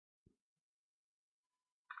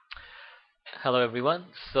Hello everyone.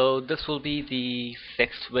 So this will be the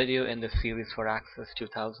sixth video in the series for Access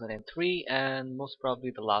 2003 and most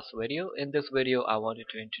probably the last video. In this video I wanted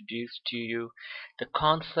to introduce to you the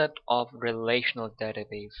concept of relational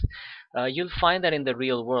database. You'll find that in the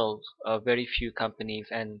real world very few companies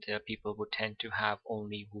and people would tend to have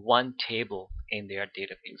only one table in their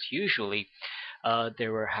database. Usually they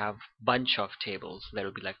will have bunch of tables. There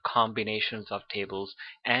will be like combinations of tables,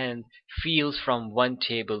 and fields from one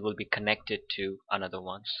table will be connected to another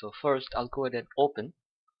one. So first I'll go ahead and open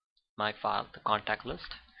my file, the contact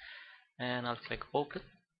list, and I'll click open,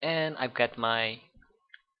 and I've got my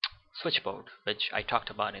switchboard which I talked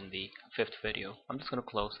about in the fifth video. I'm just going to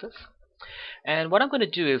close this. And what I'm going to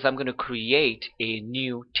do is I'm going to create a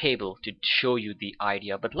new table to show you the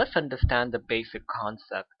idea. But let's understand the basic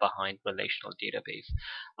concept behind relational database.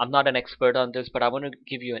 I'm not an expert on this, but I want to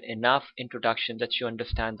give you enough introduction that you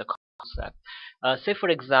understand the concept. Say for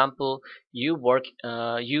example,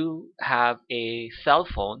 you have a cell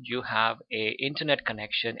phone, you have a internet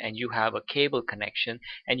connection, and you have a cable connection,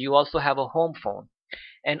 and you also have a home phone,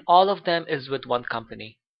 and all of them is with one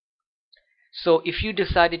company. So if you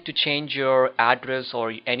decided to change your address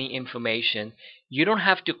or any information, you don't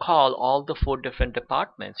have to call all the four different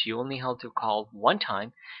departments. You only have to call one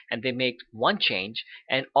time and they make one change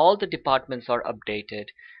and all the departments are updated.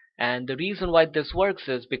 And the reason why this works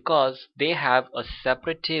is because they have a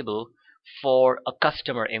separate table for a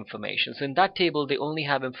customer information. So in that table they only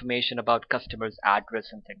have information about customer's address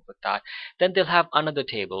and things like that. Then they'll have another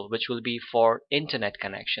table which will be for internet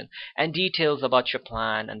connection and details about your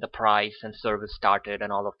plan and the price and service started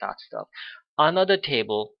and all of that stuff. Another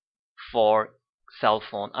table for cell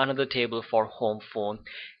phone, another table for home phone,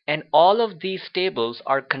 and all of these tables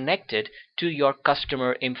are connected to your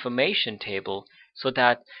customer information table, so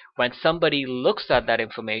that when somebody looks at that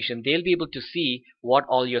information they'll be able to see what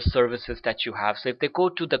all your services that you have. So if they go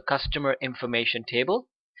to the customer information table,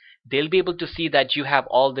 they'll be able to see that you have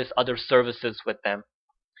all these other services with them.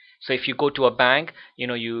 So if you go to a bank,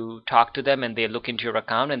 you talk to them and they look into your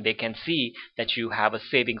account and they can see that you have a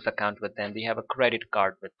savings account with them, they have a credit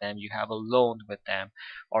card with them, you have a loan with them,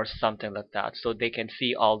 or something like that. So they can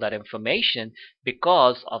see all that information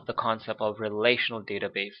because of the concept of relational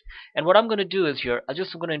database. And what I'm going to do is here, I'm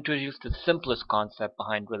just going to introduce the simplest concept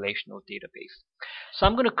behind relational database. So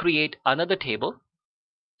I'm going to create another table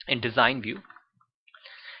in design view.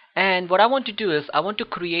 And what I want to do is I want to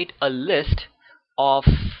create a list of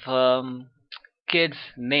kids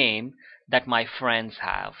name that my friends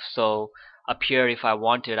have. So up here, if I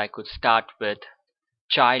wanted, I could start with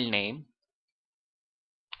child name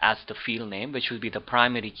as the field name, which will be the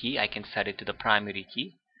primary key. I can set it to the primary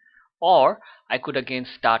key, or I could again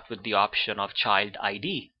start with the option of child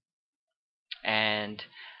ID, and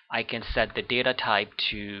I can set the data type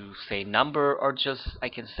to say number, or just I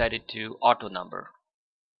can set it to auto number.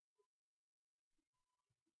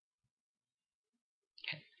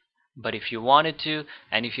 But if you wanted to,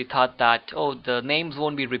 and if you thought that, oh, the names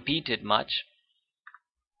won't be repeated much,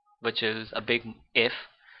 which is a big if,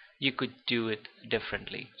 you could do it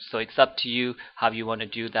differently. So it's up to you how you want to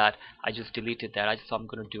do that. I just deleted that, so I'm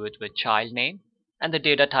going to do it with child name, and the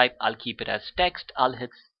data type I'll keep it as text. I'll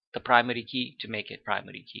hit the primary key to make it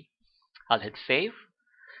primary key. I'll hit save,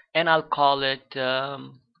 and I'll call it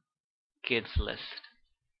kids list.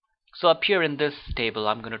 So up here in this table,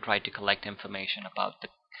 I'm going to try to collect information about the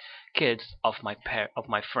kids of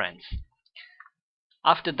my friends.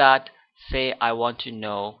 After that, say I want to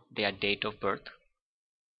know their date of birth.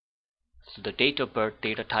 So the date of birth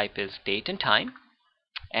data type is date and time,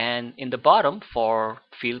 and in the bottom for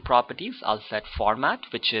field properties I'll set format,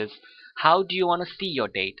 which is how do you want to see your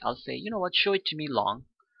date. I'll say, you know what, show it to me long,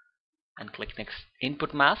 and click next.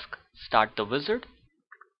 Input mask, start the wizard,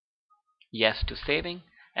 yes to saving,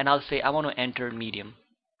 and I'll say I want to enter medium.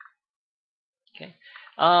 Okay.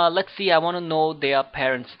 Let's see, I want to know their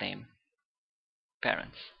parents' name.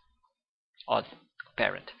 Parents or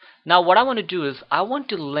parent. Now what I want to do is I want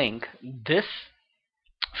to link this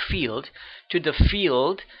field to the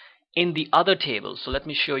field in the other table. So let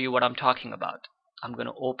me show you what I'm talking about. I'm going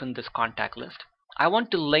to open this contact list. I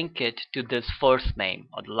want to link it to this first name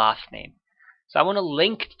or the last name. So I want to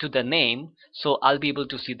link to the name so I'll be able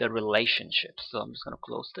to see the relationship. So I'm just going to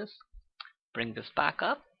close this, bring this back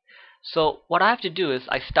up. So what I have to do is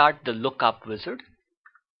I start the lookup wizard,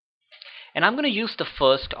 and I'm going to use the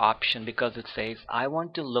first option because it says I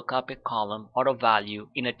want to look up a column or a value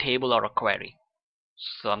in a table or a query.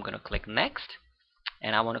 So I'm going to click next,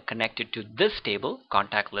 and I want to connect it to this table,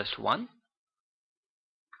 contact list 1.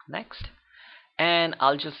 Next. and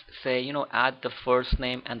I'll just say, add the first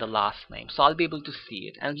name and the last name. So I'll be able to see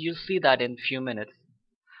it, and you'll see that in a few minutes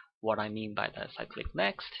what I mean by this. I click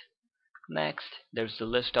next, next. There's the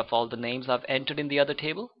list of all the names I've entered in the other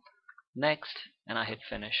table. Next, and I hit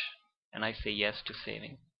finish, and I say yes to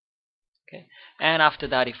saving. Okay, and after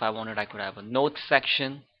that, if I wanted, I could have a notes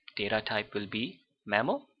section. Data type will be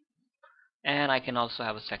memo, and I can also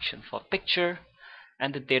have a section for picture,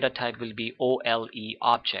 and the data type will be OLE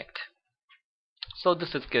object. So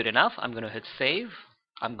this is good enough. I'm going to hit save.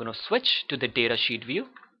 I'm going to switch to the datasheet view,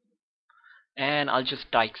 and I'll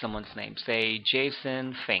just type someone's name. Say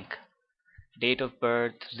Jason Fink, date of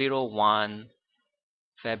birth 01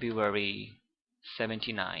 February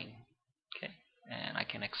 79. Okay, and I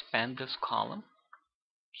can expand this column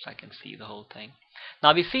so I can see the whole thing.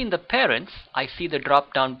 Now we see in the parents, I see the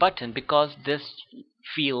drop down button because this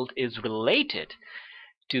field is related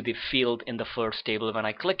to the field in the first table. When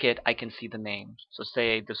I click it, I can see the name. So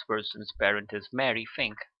say this person's parent is Mary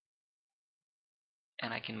Fink,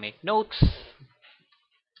 and I can make notes,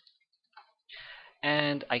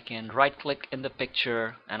 and I can right click in the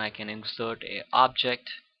picture, and I can insert a object,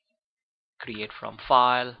 create from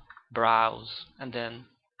file, browse, and then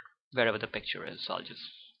wherever the picture is. So I'll just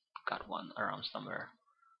got one around somewhere.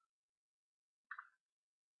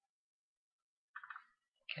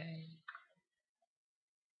 Okay,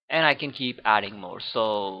 and I can keep adding more.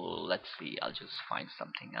 So let's see, I'll just find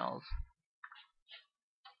something else.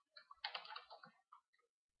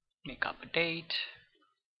 Make up a date,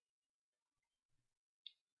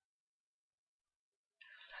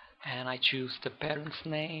 and I choose the parent's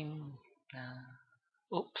name.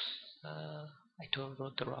 Oops, I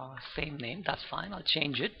wrote the wrong same name. That's fine. I'll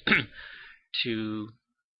change it to,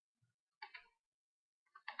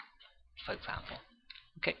 for example.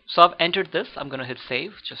 Okay, so I've entered this. I'm going to hit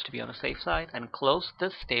save just to be on the safe side and close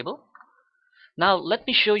this table. Now let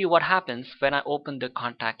me show you what happens when I open the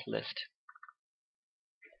contact list.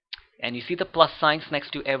 And you see the plus signs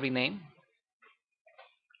next to every name.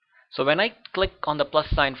 So when I click on the plus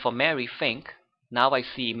sign for Mary Fink, now I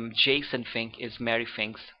see Jason Fink is Mary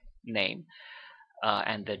Fink's name,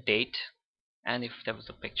 and the date, and if there was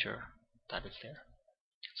a picture that is there.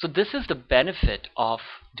 So this is the benefit of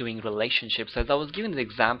doing relationships. As I was giving the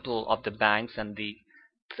example of the banks and the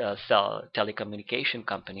telecommunication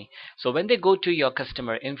company. So when they go to your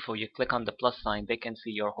customer info, you click on the plus sign, they can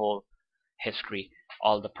see your whole history,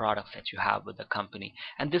 all the products that you have with the company.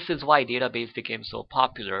 And this is why database became so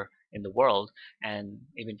popular in the world. And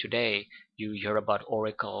even today, you hear about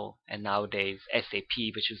Oracle and nowadays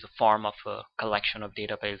SAP, which is a form of a collection of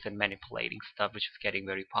database and manipulating stuff, which is getting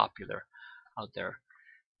very popular out there.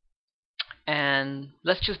 And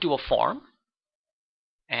let's just do a form.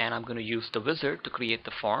 And I'm going to use the wizard to create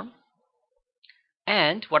the form.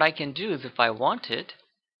 And what I can do is, if I want it,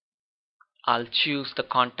 I'll choose the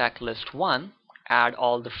contact list 1, add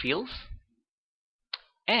all the fields,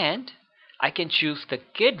 and I can choose the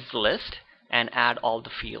kids list and add all the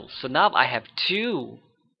fields. So now I have 2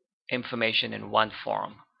 information in one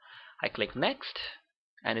form. I click next,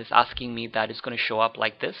 and it's asking me that it's going to show up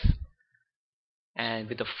like this, and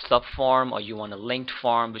with a subform, or you want a linked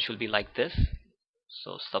form, which will be like this.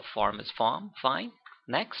 So subform is form, fine.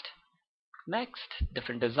 Next, next,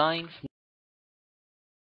 different designs,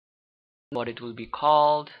 what it will be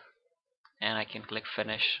called, and I can click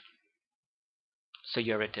finish. So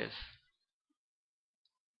here it is.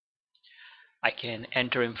 I can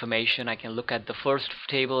enter information, I can look at the first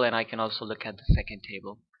table, and I can also look at the second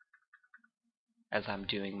table as I'm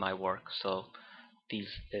doing my work. So these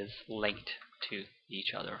is linked to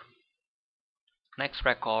each other. Next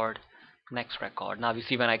record, next record. Now you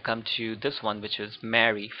see when I come to this one, which is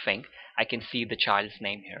Mary Fink, I can see the child's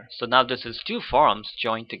name here. So now this is 2 forms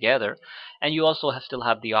joined together, and you also still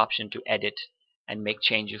have the option to edit and make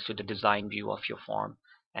changes to the design view of your form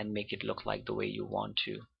and make it look like the way you want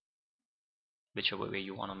to, whichever way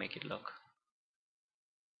you want to make it look.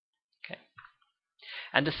 Okay.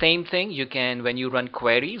 And the same thing, you can, when you run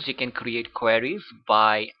queries, you can create queries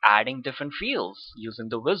by adding different fields using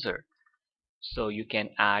the wizard. So you can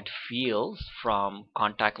add fields from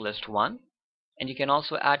contact list 1, and you can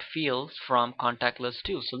also add fields from contact list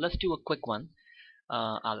 2. So let's do a quick one.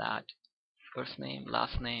 I'll add first name,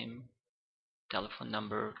 last name, telephone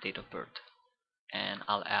number, date of birth, and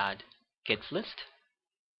I'll add kids list,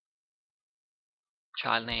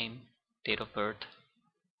 child name, date of birth,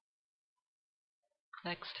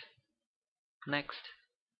 next, next,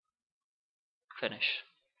 finish.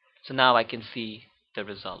 So now I can see the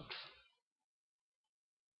results.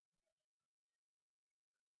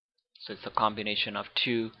 So it's a combination of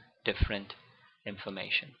 2 different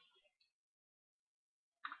information.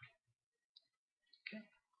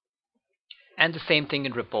 And the same thing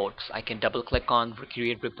in reports. I can double click on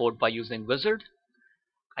create report by using wizard.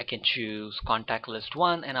 I can choose contact list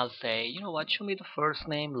 1 and I'll say, you know what, show me the first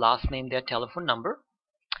name, last name, their telephone number.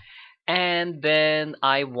 And then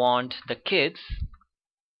I want the kids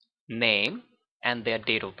name and their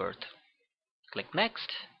date of birth. Click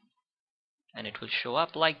next and it will show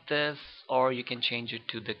up like this, or you can change it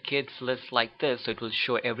to the kids list like this so it will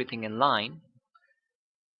show everything in line.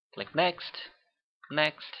 Click next,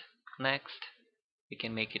 next, next. You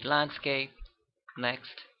can make it landscape,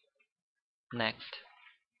 next, next,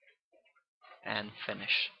 and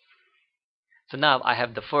finish. So now I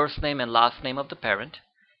have the first name and last name of the parent,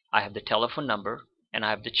 I have the telephone number, and I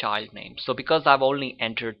have the child name. So because I've only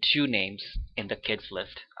entered 2 names in the kids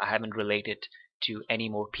list, I haven't related to any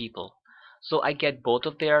more people. So I get both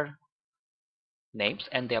of their names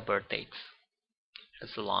and their birth dates.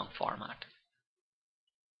 It's a long format.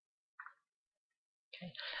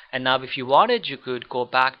 Okay. And now if you wanted, you could go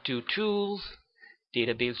back to Tools,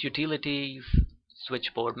 Database Utilities,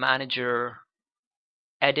 Switchboard Manager,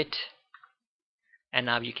 Edit, and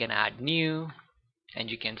now you can add New, and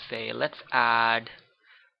you can say let's add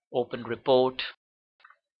Open Report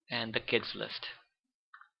and the kids list.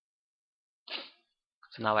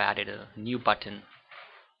 So now I added a new button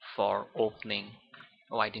for opening.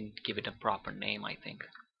 Oh, I didn't give it a proper name. I think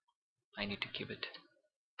I need to give it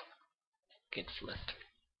kids list,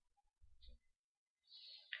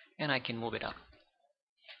 and I can move it up.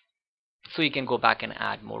 So you can go back and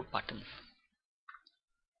add more buttons.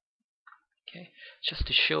 Okay, just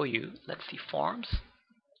to show you, let's see forms,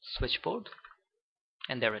 switchboard,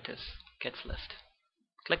 and there it is, kids list.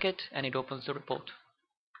 Click it and it opens the report.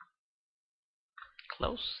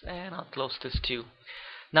 Close, and I'll close this too.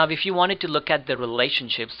 Now if you wanted to look at the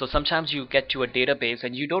relationships, so sometimes you get to a database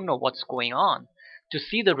and you don't know what's going on. To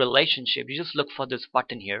see the relationship, you just look for this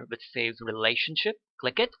button here which says relationship.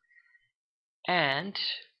 Click it, and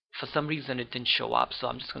for some reason it didn't show up, so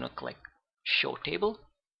I'm just going to click show table,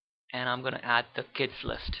 and I'm going to add the kids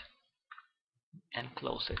list and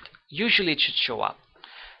close it. Usually it should show up.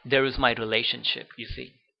 There is my relationship, you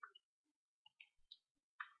see,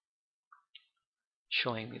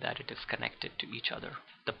 showing me that it is connected to each other.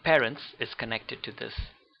 The parents is connected to this,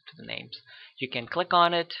 to the names. You can click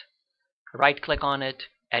on it, right click on it,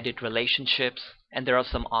 edit relationships, and there are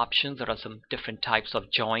some options. There are some different types of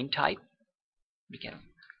join type. We can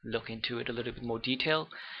look into it a little bit more detail.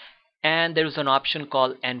 And there is an option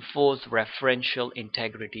called enforce referential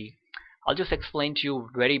integrity. I'll just explain to you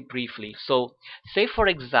very briefly. So say for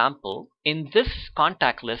example, in this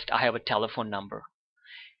contact list I have a telephone number,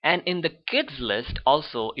 and in the kids list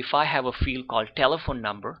also, if I have a field called telephone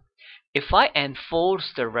number, if I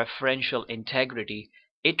enforce the referential integrity,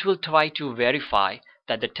 it will try to verify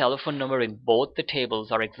that the telephone number in both the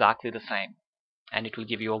tables are exactly the same, and it will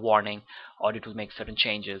give you a warning, or it will make certain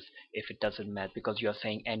changes if it doesn't match, because you are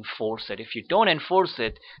saying enforce it. If you don't enforce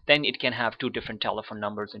it, then it can have 2 different telephone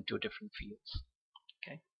numbers in 2 different fields.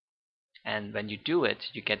 Okay, and when you do it,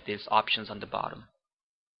 you get these options on the bottom,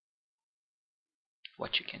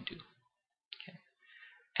 what you can do. Okay,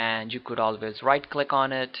 and you could always right click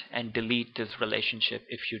on it and delete this relationship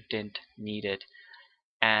if you didn't need it.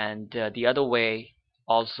 And the other way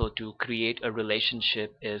also to create a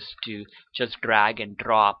relationship is to just drag and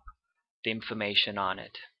drop the information on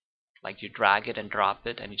it. Like you drag it and drop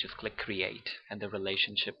it and you just click create and the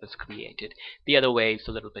relationship is created. The other way is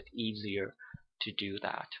a little bit easier to do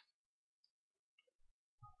that.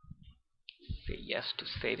 Say yes to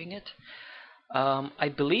saving it. I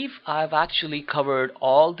believe I've actually covered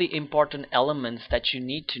all the important elements that you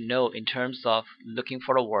need to know in terms of looking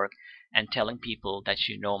for a work and telling people that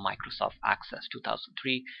you know Microsoft Access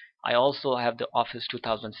 2003. I also have the Office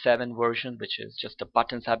 2007 version, which is just the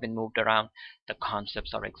buttons have been moved around. The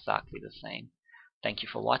concepts are exactly the same. Thank you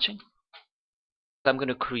for watching. I'm going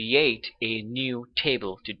to create a new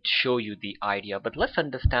table to show you the idea, but let's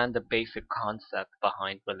understand the basic concept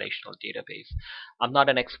behind relational database. I'm not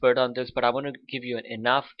an expert on this, but I want to give you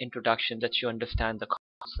enough introduction that you understand the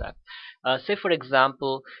concept. Say for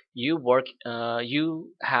example,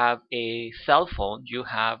 you have a cell phone, you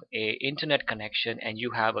have a internet connection, and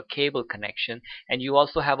you have a cable connection, and you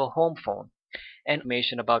also have a home phone and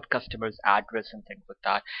information about customers' address and things like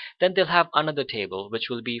that. Then they'll have another table which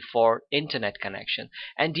will be for internet connection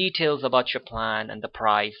and details about your plan and the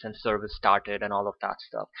price and service started and all of that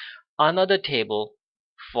stuff. Another table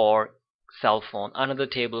for cell phone, another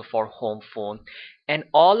table for home phone, and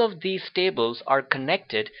all of these tables are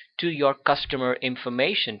connected to your customer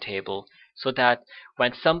information table, so that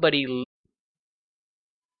when somebody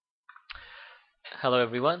Hello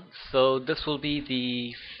everyone. So this will be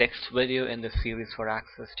the sixth video in the series for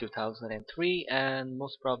Access 2003 and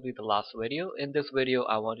most probably the last video. In this video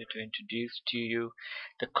I wanted to introduce to you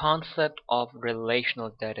the concept of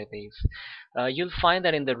relational database. You'll find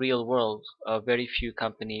that in the real world very few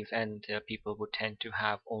companies and people would tend to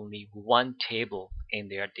have only one table in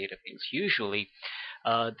their database. Usually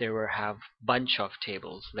they will have bunch of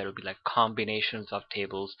tables. There will be like combinations of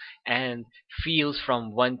tables, and fields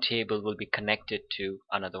from one table will be connected to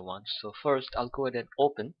another one. So first I'll go ahead and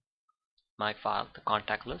open my file, the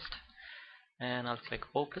contact list, and I'll click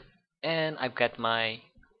open, and I've got my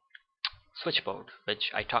switchboard which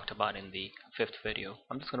I talked about in the fifth video.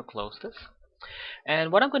 I'm just going to close this,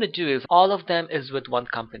 and what I'm going to do is all of them is with one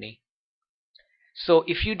company. So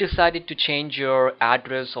if you decided to change your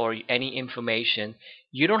address or any information,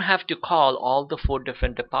 you don't have to call all the four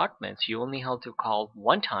different departments. You only have to call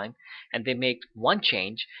one time and they make one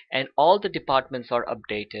change and all the departments are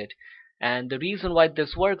updated. And the reason why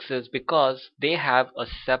this works is because they have a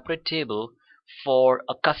separate table for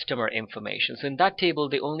a customer information. So in that table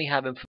they only have information